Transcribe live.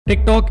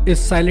TikTok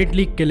is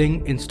silently killing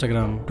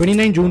Instagram.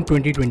 29 June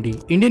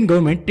 2020 Indian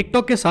government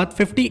TikTok के साथ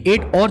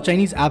 58 और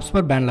चाइनीज ऐप्स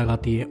पर बैन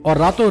लगाती है और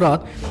रातों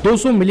रात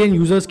 200 मिलियन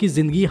यूजर्स की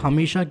जिंदगी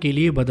हमेशा के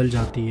लिए बदल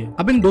जाती है।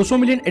 अब इन 200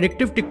 मिलियन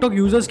एडिक्टिव टिकटॉक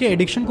यूजर्स के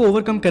एडिक्शन को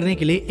ओवरकम करने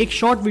के लिए एक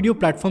शॉर्ट वीडियो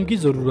प्लेटफॉर्म की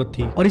जरूरत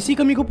थी और इसी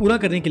कमी को पूरा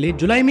करने के लिए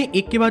जुलाई में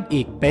एक के बाद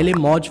एक पहले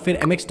मौज, फिर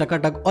MX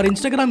टकाटक और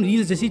इंस्टाग्राम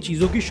रील्स जैसी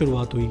चीजों की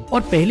शुरुआत हुई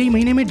और पहले ही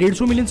महीने में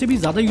 150 मिलियन से भी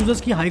ज्यादा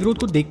यूजर्स की हाई ग्रोथ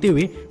को देखते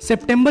हुए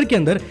सितंबर के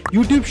अंदर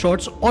यूट्यूब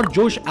शॉर्ट्स और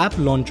जोश ऐप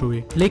लॉन्च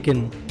हुए।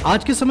 लेकिन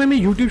आज के समय में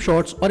यूट्यूब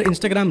शॉर्ट्स और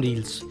इंस्टाग्राम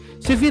रील्स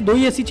सिर्फ ये दो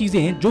ही ऐसी चीजें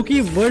हैं जो कि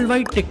वर्ल्ड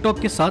वाइड टिकटॉक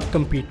के साथ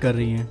कम्पीट कर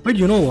रही हैं। But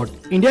you know what,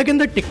 India के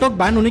अंदर टिकटॉक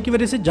बैन होने की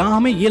वजह से जहां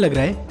हमें ये लग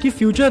रहा है कि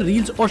फ्यूचर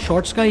रील्स और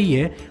शॉर्ट्स का ही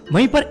है,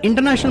 वहीं पर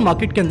इंटरनेशनल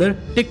मार्केट के अंदर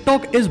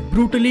TikTok is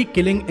brutally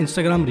killing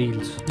Instagram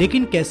reels.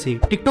 लेकिन कैसे?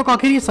 टिकटॉक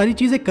आखिर ये सारी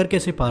चीजें कर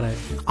कैसे पा रहा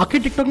है?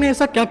 आखिर टिकटॉक ने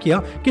ऐसा क्या किया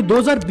कि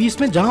 2020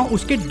 में जहां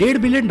उसके 1.5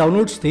 बिलियन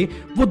डाउनलोड्स थे,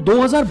 वो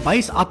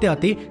 2022 आते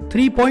आते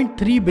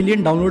 3.3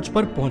 बिलियन डाउनलोड्स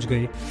पर पहुंच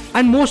गए।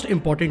 एंड मोस्ट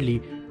इंपॉर्टेंटली,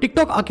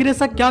 टिकटॉक आखिर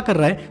ऐसा क्या कर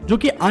रहा है जो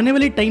कि आने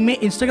वाले टाइम में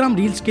इंस्टाग्राम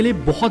रील्स के लिए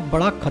बहुत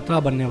बड़ा खतरा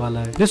बनने वाला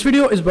है। This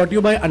video is brought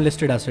you by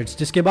unlisted assets,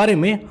 जिसके बारे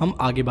में हम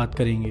आगे बात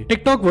करेंगे।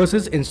 TikTok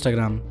versus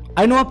Instagram.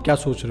 I know आप क्या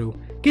सोच रहे हो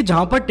कि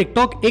जहां पर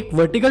टिकटॉक एक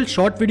वर्टिकल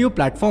शॉर्ट वीडियो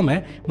प्लेटफॉर्म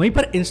है, वहीं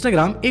पर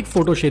इंस्टाग्राम एक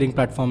फोटो शेयरिंग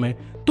प्लेटफॉर्म है,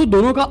 तो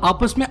दोनों का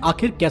आपस में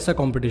आखिर कैसा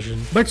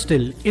कंपटीशन? बट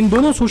स्टिल इन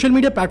दोनों सोशल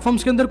मीडिया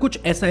प्लेटफॉर्म्स के अंदर कुछ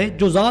ऐसा है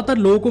जो ज्यादातर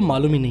लोगों को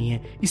मालूम ही नहीं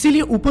है।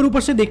 इसीलिए ऊपर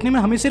ऊपर से देखने में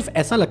हमें सिर्फ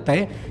ऐसा लगता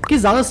है कि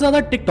ज्यादा से ज्यादा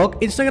टिकटॉक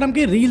इंस्टाग्राम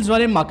के रील्स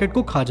वाले मार्केट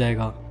को खा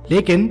जाएगा,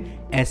 लेकिन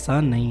ऐसा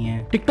नहीं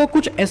है। टिकटॉक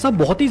कुछ ऐसा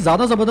बहुत ही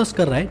ज्यादा जबरदस्त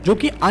कर रहा है जो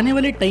कि आने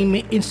वाले टाइम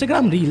में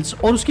इंस्टाग्राम रील्स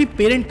और उसकी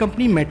पेरेंट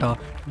कंपनी मेटा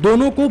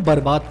दोनों को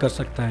बर्बाद कर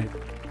सकता है।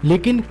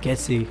 लेकिन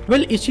कैसे?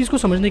 वेल, इस चीज को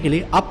समझने के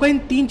लिए आपका इन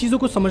 3 चीजों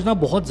को समझना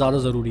बहुत ज्यादा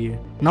जरूरी है।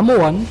 नंबर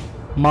 1,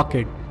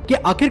 मार्केट, कि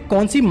आखिर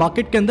कौन सी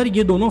मार्केट के अंदर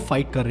ये दोनों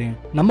फाइट कर रहे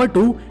हैं। नंबर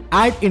 2,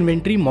 एड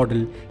इन्वेंट्री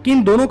मॉडल, कि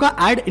इन दोनों का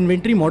एड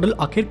इन्वेंट्री मॉडल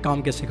आखिर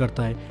काम कैसे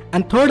करता है।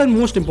 And third and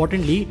most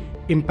importantly,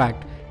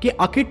 impact, कि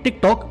आखिर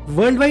टिकटॉक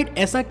वर्ल्ड वाइड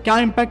ऐसा क्या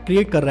इंपैक्ट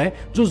क्रिएट कर रहा है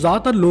जो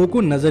ज्यादातर लोगों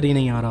को नजर ही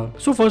नहीं आ रहा।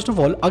 सो फर्स्ट ऑफ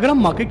ऑल, अगर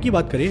हम मार्केट की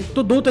बात करें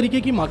तो 2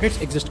 तरीके की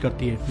मार्केट्स एग्जिस्ट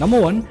करती है।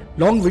 नंबर 1,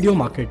 लॉन्ग वीडियो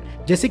मार्केट,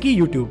 जैसे कि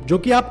यूट्यूब, जो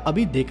कि आप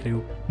अभी देख रहे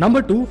हो।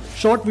 नंबर 2,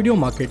 शॉर्ट वीडियो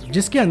मार्केट,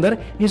 जिसके अंदर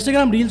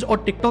इंस्टाग्राम रील्स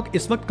और टिकटॉक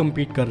इस वक्त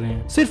कम्पीट कर रहे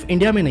हैं। सिर्फ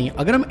इंडिया में नहीं,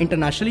 अगर हम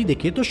इंटरनेशनली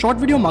देखें तो शॉर्ट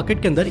वीडियो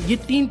मार्केट के अंदर ये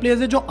 3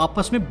 प्लेयर्स है जो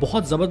आपस में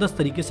बहुत जबरदस्त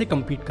तरीके से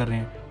कम्पीट कर रहे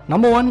हैं।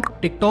 Number 1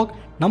 TikTok,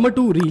 number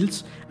 2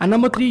 reels and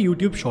number 3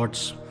 YouTube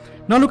shorts.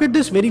 Now look at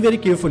this very very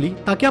carefully,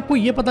 ताकि आपको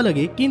ये पता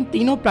लगे कि इन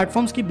तीनों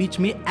प्लेटफॉर्म्स के बीच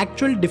में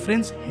एक्चुअल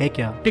डिफरेंस है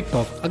क्या।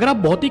 टिकटॉक, अगर आप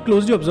बहुत ही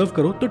क्लोजली ऑब्जर्व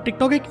करो तो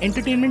टिकटॉक एक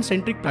एंटरटेनमेंट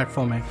सेंट्रिक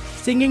प्लेटफॉर्म है।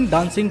 सिंगिंग,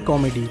 डांसिंग,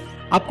 कॉमेडी,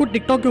 आपको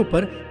टिकटॉक के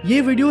ऊपर ये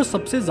वीडियो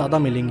सबसे ज्यादा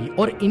मिलेंगी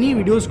और इन्हीं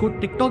वीडियोस को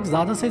टिकटॉक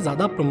ज्यादा से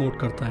ज्यादा प्रमोट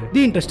करता है। द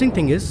इंटरेस्टिंग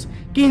थिंग इज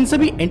कि इन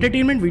सभी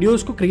एंटरटेनमेंट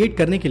वीडियोस को क्रिएट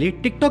करने के लिए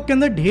टिकटॉक के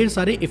अंदर ढेर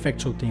सारे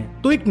इफेक्ट्स होते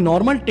हैं। तो एक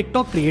नॉर्मल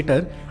टिकटॉक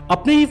क्रिएटर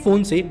अपने ही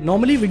फोन से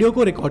नॉर्मली वीडियो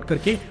को रिकॉर्ड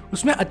करके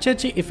उसमें अच्छे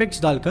अच्छे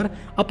इफेक्ट्स डालकर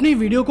अपनी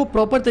वीडियो को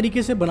प्रॉपर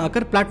तरीके से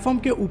बनाकर प्लेटफॉर्म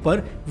के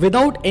ऊपर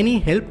विदाउट एनी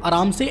हेल्प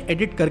आराम से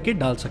एडिट करके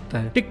डाल सकता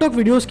है। टिकटॉक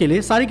वीडियोस के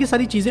लिए सारी की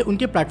सारी चीजें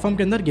उनके प्लेटफॉर्म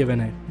के अंदर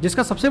गिवन है,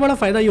 जिसका सबसे बड़ा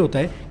फायदा ये होता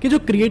है कि जो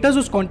क्रिएटर्स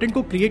उस कंटेंट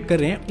को क्रिएट कर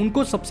रहे हैं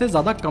उनको सबसे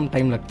ज्यादा कम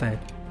टाइम लगता है।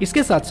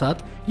 इसके साथ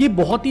साथ ये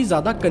बहुत ही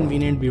ज्यादा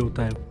कन्वीनियंट भी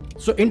होता है।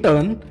 सो इन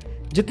टर्न,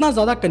 जितना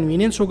ज्यादा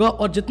कन्वीनियंस होगा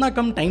और जितना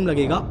कम टाइम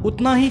लगेगा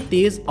उतना ही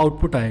तेज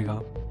आउटपुट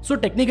आएगा। सो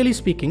टेक्निकली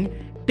स्पीकिंग,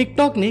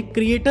 टिकटॉक ने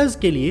क्रिएटर्स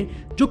के लिए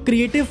जो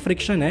क्रिएटिव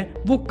फ्रिक्शन है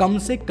वो कम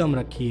से कम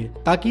रखी है,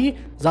 ताकि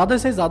ज्यादा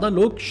से ज्यादा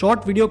लोग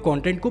शॉर्ट वीडियो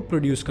कंटेंट को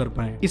प्रोड्यूस कर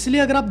पाएं।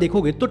 इसलिए अगर आप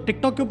देखोगे तो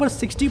टिकटॉक के ऊपर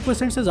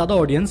 60% से ज्यादा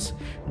ऑडियंस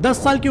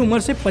 10 साल की उम्र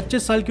से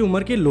 25 साल की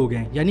उम्र के लोग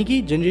हैं, यानी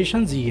कि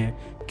जनरेशन जी है।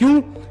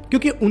 क्यों?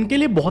 क्योंकि उनके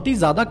लिए बहुत ही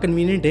ज्यादा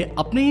कन्वीनियंट है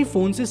अपने ही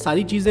फोन से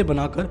सारी चीजें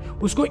बनाकर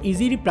उसको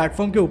इजीली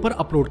प्लेटफॉर्म के ऊपर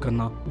अपलोड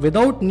करना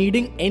without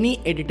needing any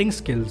editing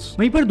skills.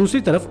 वहीं पर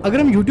दूसरी तरफ अगर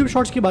हम यूट्यूब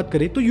शॉर्ट्स की बात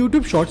करें तो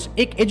यूट्यूब शॉर्ट्स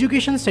एक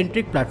एजुकेशन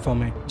सेंट्रिक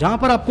प्लेटफॉर्म है, जहां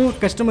पर आपको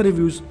customer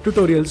reviews,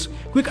 tutorials,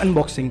 quick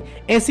unboxing,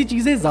 ऐसी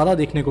चीजें ज्यादा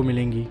देखने को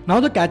मिलेंगी।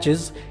 नाउ द कैच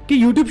इज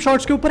कि यूट्यूब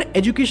शॉर्ट्स के ऊपर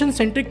एजुकेशन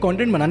सेंट्रिक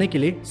कंटेंट बनाने के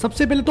लिए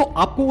सबसे पहले तो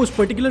आपको उस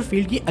पर्टिकुलर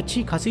फील्ड की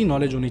अच्छी खासी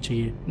नॉलेज होनी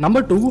चाहिए।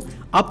 नंबर 2,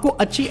 आपको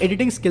अच्छी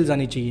एडिटिंग स्किल्स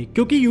आनी चाहिए,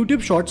 क्योंकि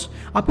यूट्यूब शॉर्ट्स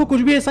आपको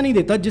कुछ भी ऐसा नहीं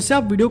देता जिससे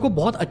आप वीडियो को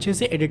बहुत अच्छे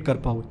से एडिट कर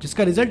पाओ,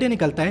 जिसका रिजल्ट ये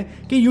निकलता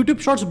है कि यूट्यूब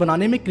शॉर्ट्स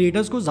बनाने में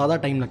क्रिएटर्स को ज्यादा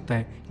टाइम लगता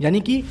है,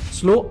 यानी कि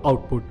slow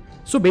output.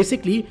 So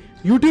basically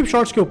YouTube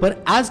shorts के ऊपर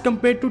एज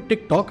कंपेयर टू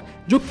टिकटॉक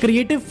जो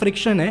क्रिएटिव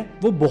फ्रिक्शन है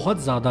वो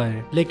बहुत ज्यादा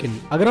है। लेकिन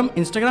अगर हम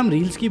इंस्टाग्राम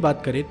रील्स की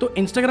बात करें तो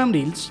इंस्टाग्राम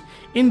रील्स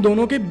इन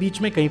दोनों के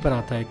बीच में कहीं पर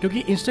आता है,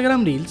 क्योंकि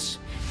Instagram reels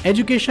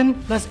education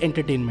plus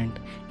entertainment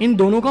इन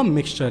दोनों का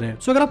मिक्सचर है।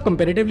 सो अगर आप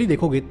कंपैरेटिवली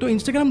देखोगे तो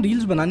इंस्टाग्राम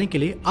रील्स बनाने के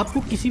लिए आपको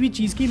किसी भी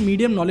चीज की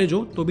मीडियम नॉलेज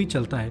हो तो भी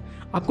चलता है।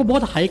 आपको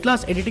बहुत हाई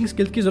क्लास एडिटिंग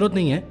स्किल्स की जरूरत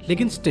नहीं है,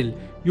 लेकिन still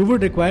you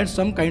would require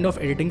some kind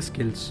of editing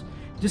skills,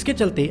 जिसके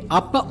चलते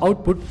आपका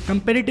आउटपुट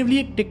कंपैरेटिवली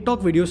एक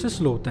टिकटॉक वीडियो से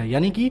स्लो होता है।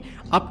 यानी कि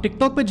आप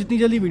टिकटॉक पे जितनी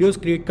जल्दी वीडियोस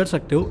क्रिएट कर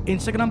सकते हो,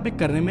 इंस्टाग्राम पे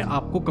करने में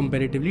आपको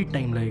कंपैरेटिवली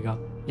टाइम लगेगा।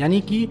 यानी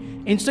कि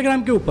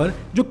इंस्टाग्राम के ऊपर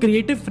जो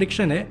क्रिएटिव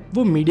फ्रिक्शन है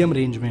वो मीडियम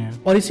रेंज में है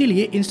और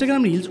इसीलिए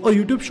इंस्टाग्राम रील्स और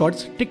यूट्यूब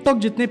शॉर्ट्स टिकटॉक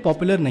जितने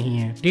पॉपुलर नहीं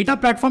है। डेटा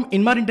प्लेटफॉर्म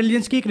इनमार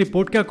इंटेलिजेंस की एक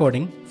रिपोर्ट के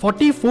अकॉर्डिंग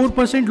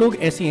 44% लोग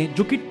ऐसे हैं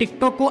जो कि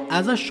टिकटॉक को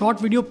as a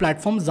short video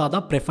platform ज्यादा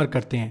प्रेफर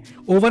करते हैं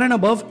over and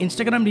above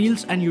Instagram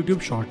reels and YouTube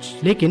shorts.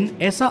 लेकिन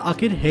ऐसा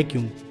आखिर है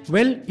क्यों?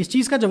 वेल, इस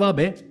चीज का जवाब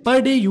है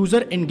per day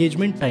user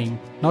engagement time.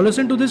 Now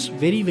listen to this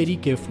very very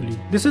carefully.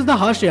 This is the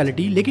harsh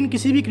reality, लेकिन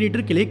किसी भी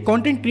क्रिएटर के लिए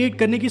कंटेंट क्रिएट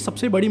करने की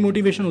सबसे बड़ी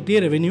मोटिवेशन होती है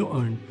रेवेन्यू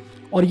अर्न।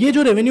 और ये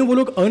जो रेवेन्यू वो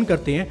लोग अर्न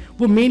करते हैं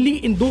वो मेनली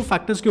इन दो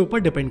फैक्टर्स के ऊपर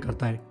डिपेंड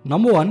करता है।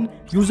 नंबर 1,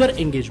 यूजर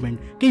एंगेजमेंट,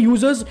 कि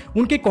यूजर्स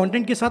उनके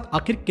कंटेंट के साथ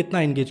आखिर कितना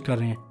एंगेज कर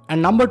रहे हैं।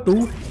 And number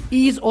 2,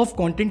 ease of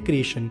content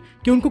creation,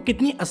 कि उनको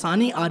कितनी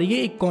आसानी आ रही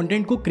है एक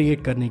कंटेंट को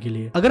क्रिएट करने के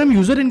लिए। अगर हम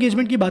यूजर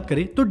एंगेजमेंट की बात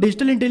करें तो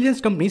digital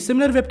intelligence company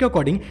Similarweb के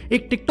अकॉर्डिंग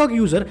एक टिकटॉक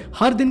यूजर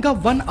हर दिन का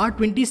 1 hour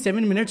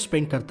 27 minutes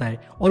स्पेंड करता है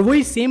और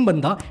वही सेम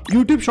बंदा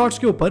यूट्यूब शॉर्ट्स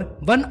के ऊपर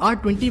 1 hour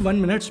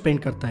 21 minutes स्पेंड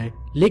करता है।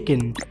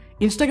 लेकिन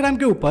इंस्टाग्राम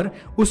के ऊपर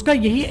उसका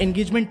यही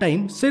एंगेजमेंट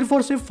टाइम सिर्फ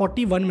और सिर्फ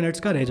 41 मिनट्स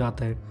का रह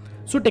जाता है।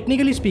 सो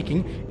टेक्निकली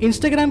स्पीकिंग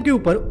इंस्टाग्राम के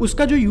ऊपर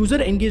उसका जो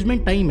यूजर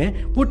एंगेजमेंट टाइम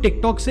है वो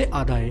टिकटॉक से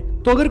आधा है।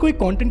 तो अगर कोई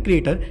कंटेंट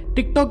क्रिएटर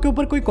टिकटॉक के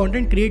ऊपर कोई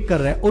कंटेंट क्रिएट कर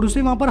रहा है और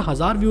उसे वहां पर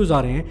 1000 व्यूज आ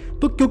रहे हैं,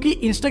 तो क्योंकि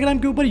इंस्टाग्राम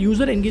के ऊपर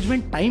यूजर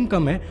एंगेजमेंट टाइम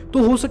कम है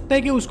तो हो सकता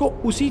है कि उसको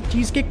उसी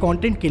चीज के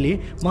कंटेंट के लिए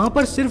वहां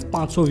पर सिर्फ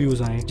 500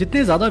 व्यूज आए।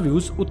 जितने ज्यादा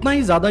व्यूज उतना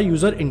ही ज्यादा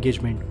यूजर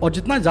एंगेजमेंट, और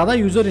जितना ज्यादा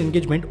यूजर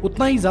एंगेजमेंट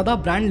उतना ही ज्यादा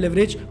brand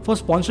leverage for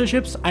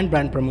sponsorships and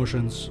brand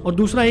promotions. और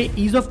दूसरा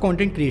है ease of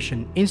content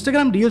creation.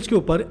 Instagram reels के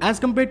ऊपर एज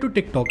कंपेयर टू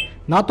टिकटॉक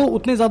ना तो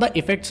उतने ज्यादा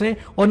इफेक्ट्स है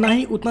और ना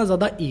ही उतना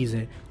ज्यादा ईज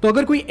है। तो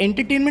अगर कोई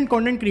एंटरटेनमेंट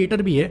कंटेंट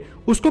क्रिएटर भी है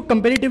उसको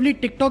कंपैरेटिवली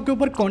टिकटॉक के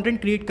ऊपर कंटेंट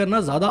क्रिएट करना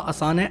ज्यादा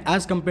आसान है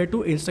as compare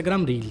to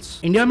Instagram reels.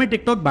 India में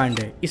टिकटॉक बैंड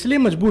है, इसलिए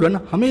मजबूरन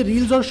हमें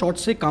रील्स और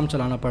शॉर्ट्स से काम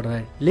चलाना पड़ रहा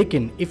है।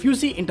 लेकिन इफ यू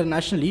सी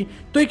इंटरनेशनली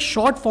तो एक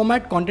शॉर्ट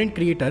फॉर्मेट कंटेंट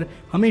क्रिएटर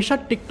हमेशा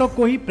टिकटॉक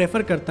को ही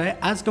प्रेफर करता है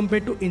as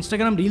compare to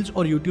Instagram reels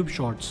और यूट्यूब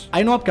शॉर्ट्स।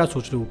 आई नो आप क्या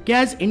सोच रहे हो कि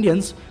एज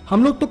इंडियंस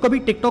हम लोग तो कभी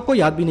टिकटॉक को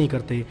याद भी नहीं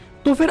करते,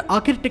 तो फिर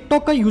आखिर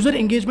टिकटॉक का user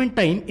engagement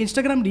time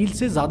Instagram reels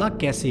से ज्यादा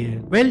कैसे है?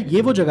 वेल,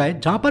 ये वो जगह है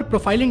जहां पर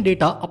प्रोफाइलिंग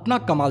डेटा अपना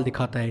कमाल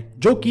दिखाता है,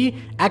 जो कि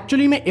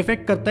एक्चुअली में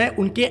इफेक्ट करता है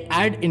उनके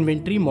एड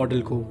इन्वेंट्री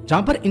मॉडल को।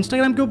 जहां पर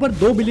इंस्टाग्राम के ऊपर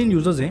 2 बिलियन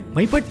यूजर्स हैं,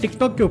 वहीं पर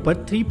टिकटॉक के ऊपर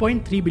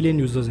 3.3 बिलियन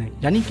यूजर्स हैं,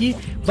 यानी कि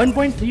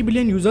 1.3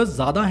 बिलियन यूजर्स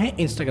ज्यादा हैं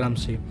इंस्टाग्राम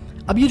से।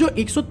 अब ये जो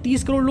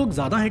 130 करोड़ लोग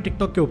ज्यादा हैं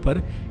टिकटॉक के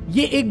ऊपर,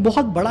 ये एक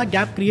बहुत बड़ा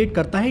गैप क्रिएट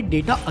करता है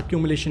डेटा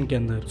अक्यूमुलेशन के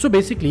अंदर। सो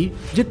बेसिकली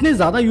जितने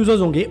ज्यादा यूजर्स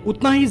होंगे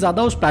उतना ही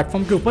ज्यादा उस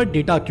प्लेटफॉर्म के ऊपर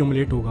डेटा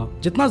अक्यूमुलेट होगा।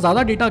 जितना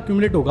ज्यादा डेटा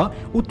अक्यूमुलेट होगा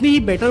उतनी ही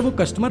बेटर वो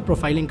कस्टमर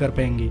प्रोफाइलिंग कर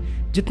पाएंगे।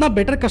 जितना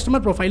बेटर कस्टमर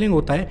प्रोफाइलिंग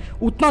होता है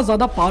उतना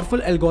ज्यादा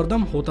पावरफुल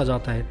एल्गोरिथम होता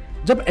जाता है।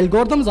 जब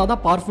एल्गोरिथम ज्यादा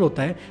पावरफुल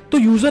होता है तो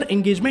यूजर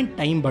एंगेजमेंट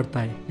टाइम बढ़ता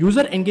है।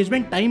 यूजर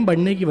एंगेजमेंट टाइम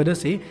बढ़ने की वजह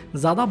से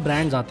ज्यादा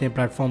ब्रांड्स आते हैं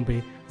प्लेटफॉर्म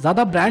पे।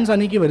 ज्यादा ब्रांड्स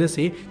आने की वजह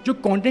से जो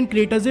कंटेंट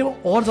क्रिएटर्स है वो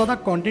और ज्यादा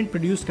कंटेंट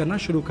प्रोड्यूस करना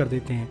शुरू कर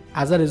देते हैं।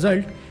 एज अ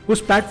रिजल्ट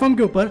उस प्लेटफॉर्म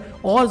के ऊपर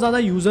और ज्यादा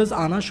यूजर्स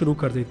आना शुरू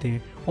कर देते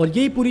हैं और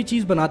यही पूरी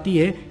चीज बनाती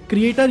है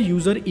क्रिएटर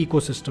यूजर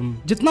इकोसिस्टम।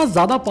 जितना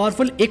ज्यादा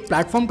पावरफुल एक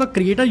प्लेटफॉर्म का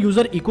क्रिएटर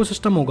यूजर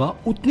इकोसिस्टम होगा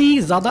उतनी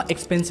ही ज्यादा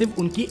एक्सपेंसिव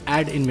उनकी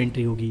एड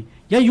इन्वेंट्री होगी,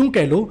 या यूं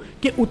कह लो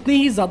कि उतनी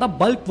ही ज्यादा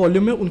बल्क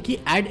वॉल्यूम में उनकी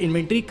एड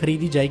इन्वेंट्री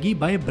खरीदी जाएगी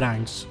बाय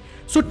ब्रांड्स।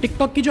 सो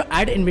टिकटॉक की जो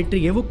एड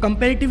इन्वेंट्री है वो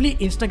कंपैरेटिवली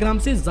इंस्टाग्राम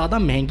से ज्यादा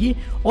महंगी,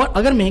 और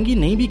अगर महंगी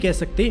नहीं भी कह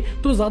सकते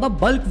तो ज्यादा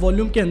बल्क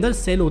वॉल्यूम के अंदर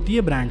सेल होती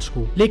है ब्रांड्स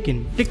को।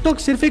 लेकिन टिकटॉक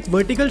सिर्फ एक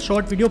वर्टिकल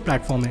शॉर्ट वीडियो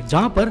प्लेटफॉर्म है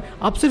जहां पर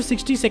आप सिर्फ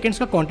 60 सेकंड्स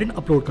का कंटेंट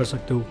अपलोड कर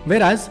सकते हो,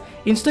 वेयर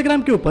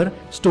इंस्टाग्राम के ऊपर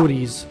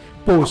स्टोरीज,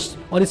 पोस्ट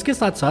और इसके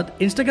साथ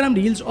साथ इंस्टाग्राम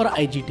रील्स और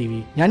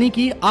IGTV, यानी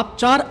कि आप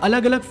 4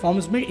 अलग अलग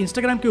फॉर्म्स में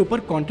इंस्टाग्राम के ऊपर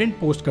कंटेंट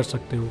पोस्ट कर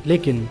सकते हो।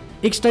 लेकिन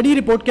एक स्टडी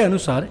रिपोर्ट के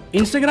अनुसार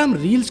इंस्टाग्राम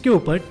रील्स के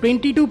ऊपर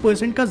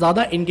 22% का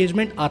ज्यादा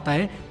एंगेजमेंट आता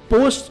है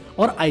पोस्ट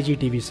और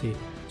IGTV से।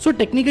 सो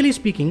टेक्निकली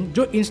स्पीकिंग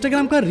जो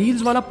इंस्टाग्राम का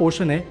रील्स वाला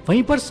पोर्शन है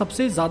वहीं पर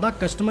सबसे ज्यादा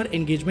कस्टमर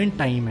एंगेजमेंट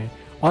टाइम है,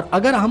 और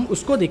अगर हम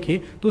उसको देखें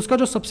तो उसका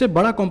जो सबसे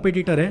बड़ा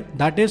कॉम्पिटिटर है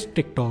दैट इज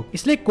टिकटॉक।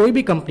 इसलिए कोई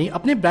भी कंपनी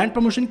अपने ब्रांड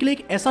प्रमोशन के लिए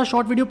एक ऐसा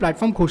शॉर्ट वीडियो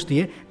प्लेटफॉर्म खोजती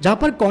है जहां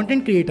पर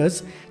कंटेंट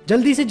क्रिएटर्स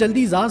जल्दी से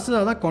जल्दी ज्यादा से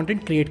ज्यादा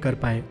कंटेंट क्रिएट कर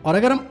पाए। और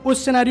अगर हम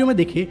उस सिनेरियो में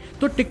देखें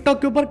तो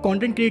टिकटॉक के ऊपर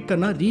कंटेंट क्रिएट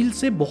करना रील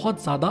से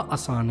बहुत ज्यादा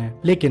आसान है।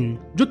 लेकिन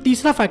जो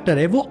तीसरा फैक्टर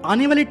है वो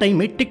आने वाले टाइम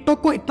में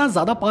टिकटॉक को इतना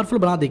ज्यादा पावरफुल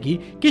बना देगी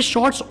कि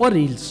शॉर्ट्स और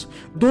रील्स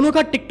दोनों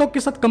का टिकटॉक के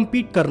साथ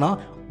कंपीट करना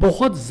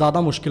बहुत ज्यादा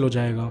मुश्किल हो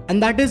जाएगा।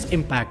 And that is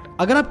impact.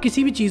 अगर आप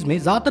किसी भी चीज में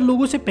ज्यादातर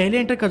लोगों से पहले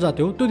एंटर कर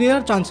जाते हो तो there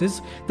are chances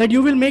that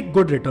you will make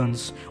good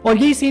returns, और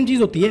यही सेम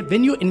चीज होती है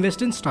when you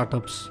invest in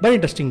startups. But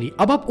interestingly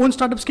अब आप उन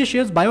स्टार्टअप्स के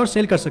शेयर्स बाय और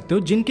सेल कर सकते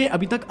हो जिनके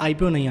अभी तक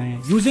IPO नहीं आए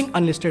हैं यूजिंग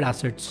अनलिस्टेड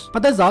एसेट्स।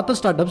 पता है ज्यादातर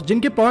स्टार्टअप्स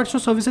जिनके प्रोडक्ट्स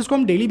और सर्विसेज को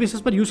हम डेली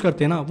बेसिस पर यूज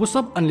करते हैं ना, वो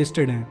सब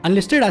अनलिस्टेड हैं।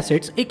 अनलिस्टेड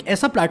एसेट्स एक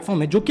ऐसा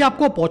प्लेटफॉर्म है जो कि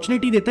आपको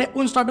अपॉर्चुनिटी देता है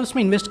उन स्टार्टअप्स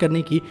में इन्वेस्ट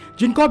करने की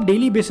जिनको आप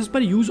डेली बेसिस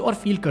पर यूज और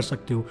फील कर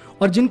सकते हो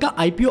और जिनका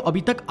IPO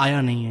अभी तक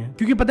आया नहीं है।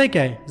 क्योंकि पता है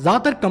क्या है,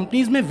 ज्यादातर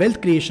कंपनीज में वेल्थ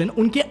क्रिएशन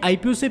उनके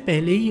आईपीओ से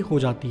पहले ही हो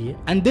जाती है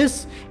and this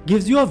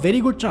gives you a very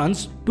good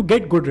chance to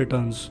get good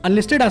returns.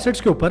 Unlisted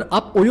assets के ऊपर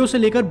आप ओयो से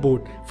लेकर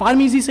बोट,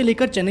 फार्म इजी से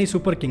लेकर चेन्नई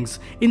सुपर किंग्स,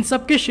 इन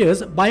सब के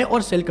शेयर्स बाय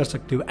और सेल कर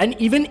सकते हो एंड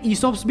इवन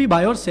ईसॉप्स भी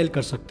बाय और सेल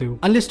कर सकते हो।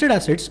 अनलिस्टेड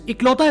एसेट्स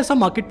इकलौता ऐसा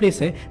मार्केट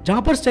प्लेस है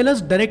जहां पर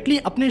सेलर्स डायरेक्टली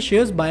अपने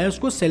शेयर्स बायर्स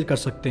को सेल कर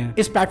सकते हैं।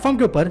 इस प्लेटफॉर्म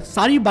के ऊपर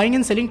सारी बाइंग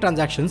एंड सेलिंग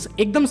ट्रांजैक्शंस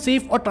एकदम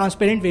सेफ और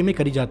ट्रांसपेरेंट वे में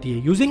करी जाती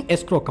है using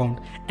escrow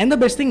account and the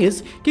best thing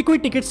is कि कोई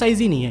टिकट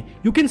साइज ही नहीं है।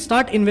 You can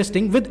start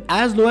investing with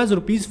as low as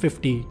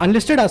 ₹50।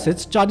 Unlisted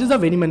assets charges a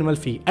very minimal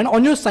fee and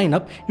on your sign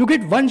up you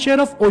get 1 share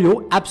of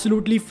OYO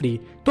absolutely free.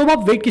 तो अब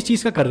आप wait किस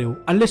चीज का कर रहे हो?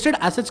 अनलिस्टेड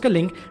एसेट्स का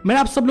लिंक मैंने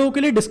आप सब लोगों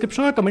के लिए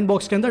डिस्क्रिप्शन और कमेंट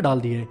बॉक्स के अंदर डाल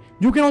दिया है।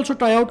 You can also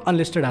try out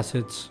unlisted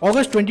assets.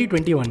 August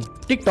 2021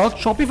 TikTok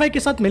Shopify के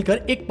साथ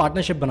मिलकर एक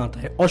पार्टनरशिप बनाता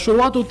है और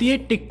शुरुआत होती है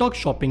टिकटॉक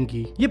शॉपिंग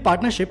की। ये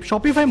पार्टनरशिप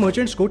शॉपिफाई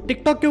मर्चेंट्स को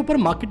टिकटॉक के ऊपर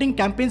मार्केटिंग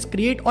कैंपेन्स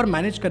क्रिएट और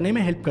मैनेज करने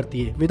में हेल्प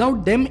करती है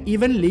without them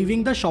even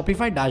leaving the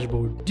Shopify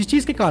dashboard. जिस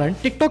चीज के कारण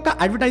टिकटॉक का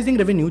एडवर्टाइजिंग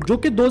रेवेन्यू जो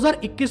कि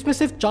 2021 में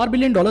सिर्फ $4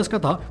 बिलियन का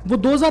था, वो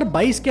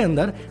 2022 के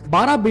अंदर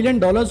 $12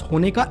 बिलियन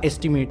होने का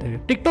एस्टिमेट है।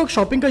 टिकटॉक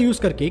शॉपिंग का यूज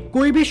करके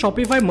कोई भी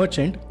शॉपिफाई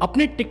मर्चेंट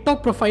अपने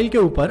टिकटॉक प्रोफाइल के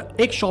ऊपर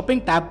एक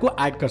शॉपिंग टैब को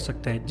ऐड कर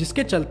सकता है,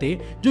 जिसके चलते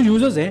जो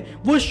यूजर्स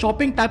हैं वो इस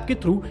शॉपिंग टैब के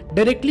थ्रू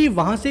डायरेक्टली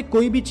वहां से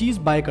कोई भी चीज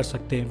बाय कर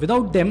सकते हैं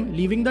without them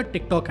leaving the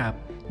TikTok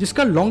app,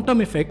 जिसका लॉन्ग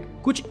टर्म इफेक्ट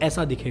कुछ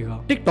ऐसा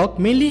दिखेगा। टिकटॉक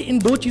मेनली इन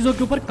 2 चीजों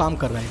के ऊपर काम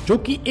कर रहा है जो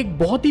कि एक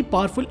बहुत ही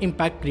पावरफुल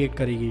इंपैक्ट क्रिएट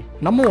करेगी।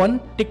 नंबर 1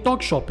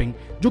 टिकटॉक शॉपिंग,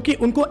 जो कि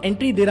उनको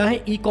एंट्री दे रहा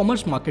है ई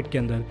कॉमर्स मार्केट के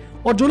अंदर,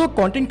 और जो लोग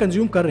कंटेंट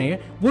कंज्यूम कर रहे हैं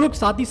वो लोग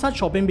साथ ही साथ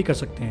शॉपिंग भी कर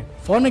सकते हैं।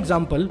 फॉर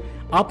एग्जांपल,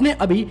 आपने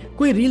अभी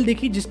कोई रील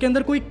देखी जिसके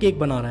अंदर कोई केक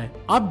बना रहा है,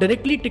 आप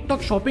डायरेक्टली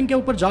टिकटॉक शॉपिंग के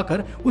ऊपर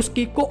जाकर उस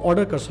केक को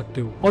ऑर्डर कर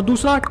सकते हो। और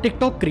दूसरा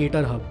टिकटॉक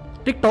क्रिएटर हब,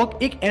 टिकटॉक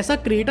एक ऐसा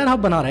क्रिएटर हब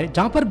बना रहा है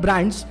जहां पर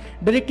ब्रांड्स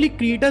डायरेक्टली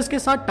क्रिएटर्स के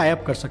साथ टाई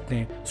अप कर सकते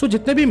हैं। सो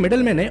जितने भी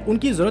मिडलमैन है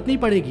उनकी जरूरत नहीं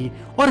पड़ेगी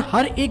और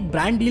हर एक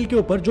ब्रांड डील के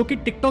ऊपर जो कि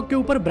टिकटॉक के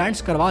ऊपर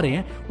ब्रांड्स करवा रहे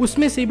हैं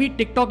उसमें से भी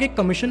टिकटॉक एक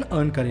कमीशन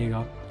अर्न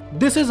करेगा।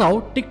 दिस इज हाउ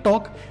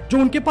टिकटॉक, जो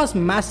उनके पास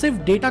मैसिव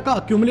डेटा का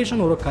अक्यूमुलेशन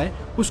हो रखा है,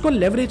 उसको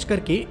लेवरेज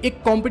करके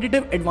एक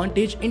कॉम्पिटिटिव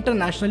एडवांटेज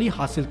इंटरनेशनली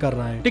हासिल कर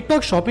रहा है।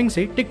 टिकटॉक शॉपिंग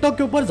से टिकटॉक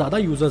के ऊपर ज्यादा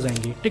यूजर्स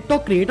आएंगे,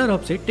 टिकटॉक क्रिएटर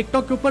हब से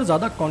टिकटॉक के ऊपर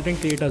ज्यादा कंटेंट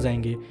क्रिएटर्स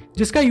आएंगे,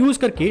 जिसका यूज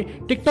करके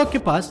टिकटॉक के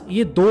पास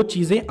ये 2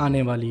 चीजें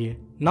आने वाली है।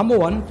 नंबर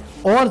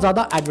 1 और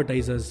ज्यादा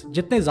एडवर्टाइजर्स,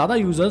 जितने ज्यादा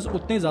यूजर्स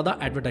उतने ज्यादा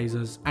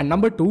एडवर्टाइजर्स, एंड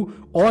नंबर 2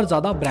 और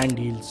ज्यादा ब्रांड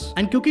डील्स।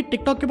 एंड क्योंकि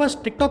टिकटॉक के पास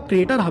टिकटॉक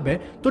क्रिएटर हब है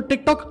तो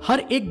टिकटॉक हर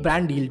एक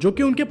ब्रांड डील जो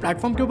कि उनके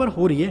प्लेटफॉर्म के ऊपर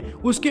हो रही है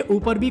उसके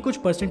ऊपर भी कुछ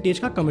परसेंटेज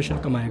का कमीशन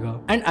कमाएगा।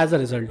 एंड एज अ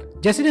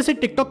रिजल्ट जैसे जैसे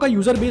टिकटॉक का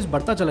यूजर बेस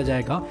बढ़ता चला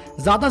जाएगा,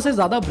 ज्यादा से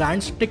ज्यादा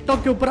ब्रांड्स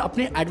टिकटॉक के ऊपर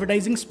अपने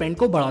एडवर्टाइजिंग स्पेंड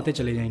को बढ़ाते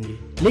चले जाएंगे।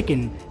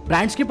 लेकिन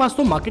ब्रांड्स के पास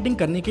तो मार्केटिंग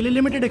करने के लिए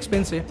लिमिटेड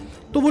एक्सपेंस है,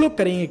 तो वो लोग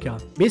करेंगे क्या?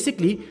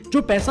 बेसिकली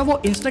जो पैसा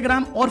वो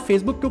इंस्टाग्राम और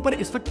फेसबुक के ऊपर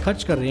इस वक्त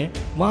खर्च कर रहे हैं,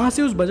 वहां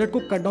से उस बजट को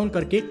कट डाउन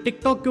करके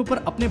टिकटॉक के ऊपर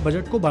अपने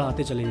बजट को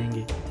बढ़ाते चले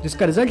जाएंगे,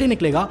 जिसका रिजल्ट ये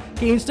निकलेगा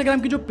कि इंस्टाग्राम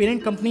की जो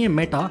पेरेंट कंपनी है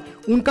मेटा,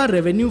 उनका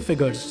रेवेन्यू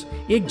फिगर्स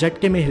एक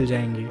झटके में हिल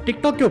जाएंगे।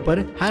 टिकटॉक के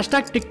ऊपर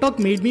 #TikTok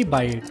made me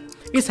bye it,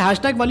 इस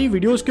हैशटैग वाली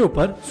वीडियोस के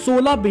ऊपर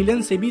 16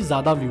 बिलियन से भी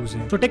ज्यादा व्यूज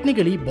हैं। तो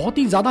टेक्निकली बहुत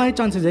ही ज्यादा है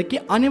चांसेस है कि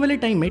आने वाले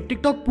टाइम में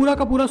टिकटॉक पूरा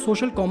का पूरा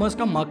सोशल कॉमर्स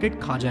का मार्केट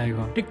खा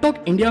जाएगा।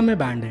 टिकटॉक इंडिया में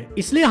बैंड है,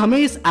 इसलिए हमें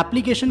इस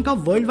एप्लीकेशन का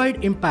वर्ल्ड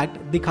वाइड इम्पैक्ट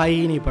दिखाई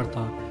ही नहीं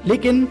पड़ता।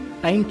 लेकिन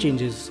time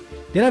changes,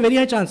 there are very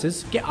high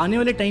chances कि आने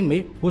वाले टाइम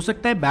में हो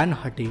सकता है बैन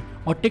हटे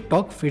और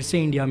टिकटॉक फिर से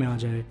इंडिया में आ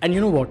जाए। एंड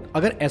यू नो व्हाट,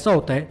 अगर ऐसा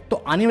होता है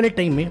तो आने वाले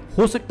टाइम में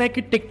हो सकता है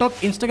कि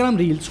टिकटॉक इंस्टाग्राम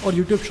रील्स और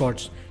यूट्यूब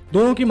शॉर्ट्स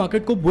दोनों की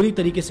मार्केट को बुरी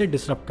तरीके से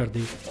डिसरप्ट कर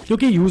दे,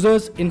 क्योंकि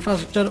यूजर्स,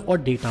 इंफ्रास्ट्रक्चर और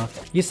डेटा,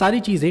 ये सारी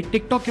चीजें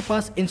टिकटॉक के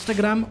पास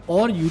इंस्टाग्राम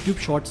और यूट्यूब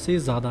शॉर्ट्स से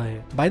ज्यादा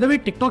है। बाय द वे,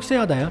 टिकटॉक से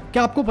याद आया,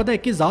 क्या आपको पता है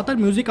कि ज्यादातर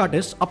म्यूजिक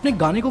आर्टिस्ट अपने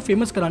गाने को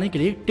फेमस कराने के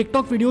लिए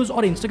टिकटॉक वीडियोस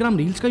और इंस्टाग्राम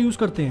रील्स का यूज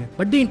करते हैं?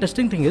 But the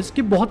interesting thing is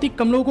कि बहुत ही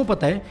कम लोगों को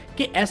पता है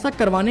कि ऐसा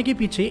करवाने के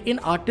पीछे इन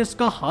आर्टिस्ट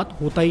का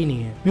हाथ होता ही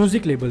नहीं है।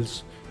 म्यूजिक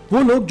लेबल्स,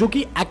 वो लोग जो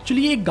कि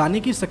एक्चुअली एक गाने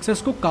की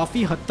सक्सेस को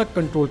काफी हद तक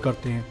कंट्रोल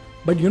करते हैं।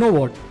 बट यू नो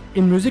व्हाट,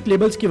 इन म्यूजिक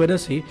लेबल्स की वजह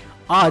से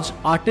आज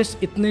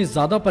आर्टिस्ट इतने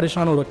ज्यादा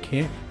परेशान हो रखे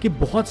हैं कि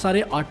बहुत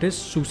सारे आर्टिस्ट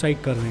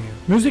सुसाइड कर रहे हैं।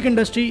 Music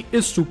industry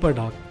is super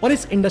dark और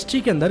इस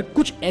इंडस्ट्री के अंदर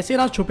कुछ ऐसे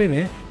राज छुपे हुए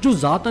हैं जो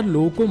ज्यादातर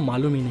लोगों को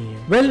मालूम ही नहीं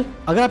है। वेल,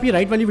 अगर आप ये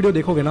राइट वाली वीडियो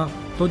देखोगे ना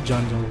तो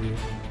जान जाओगे।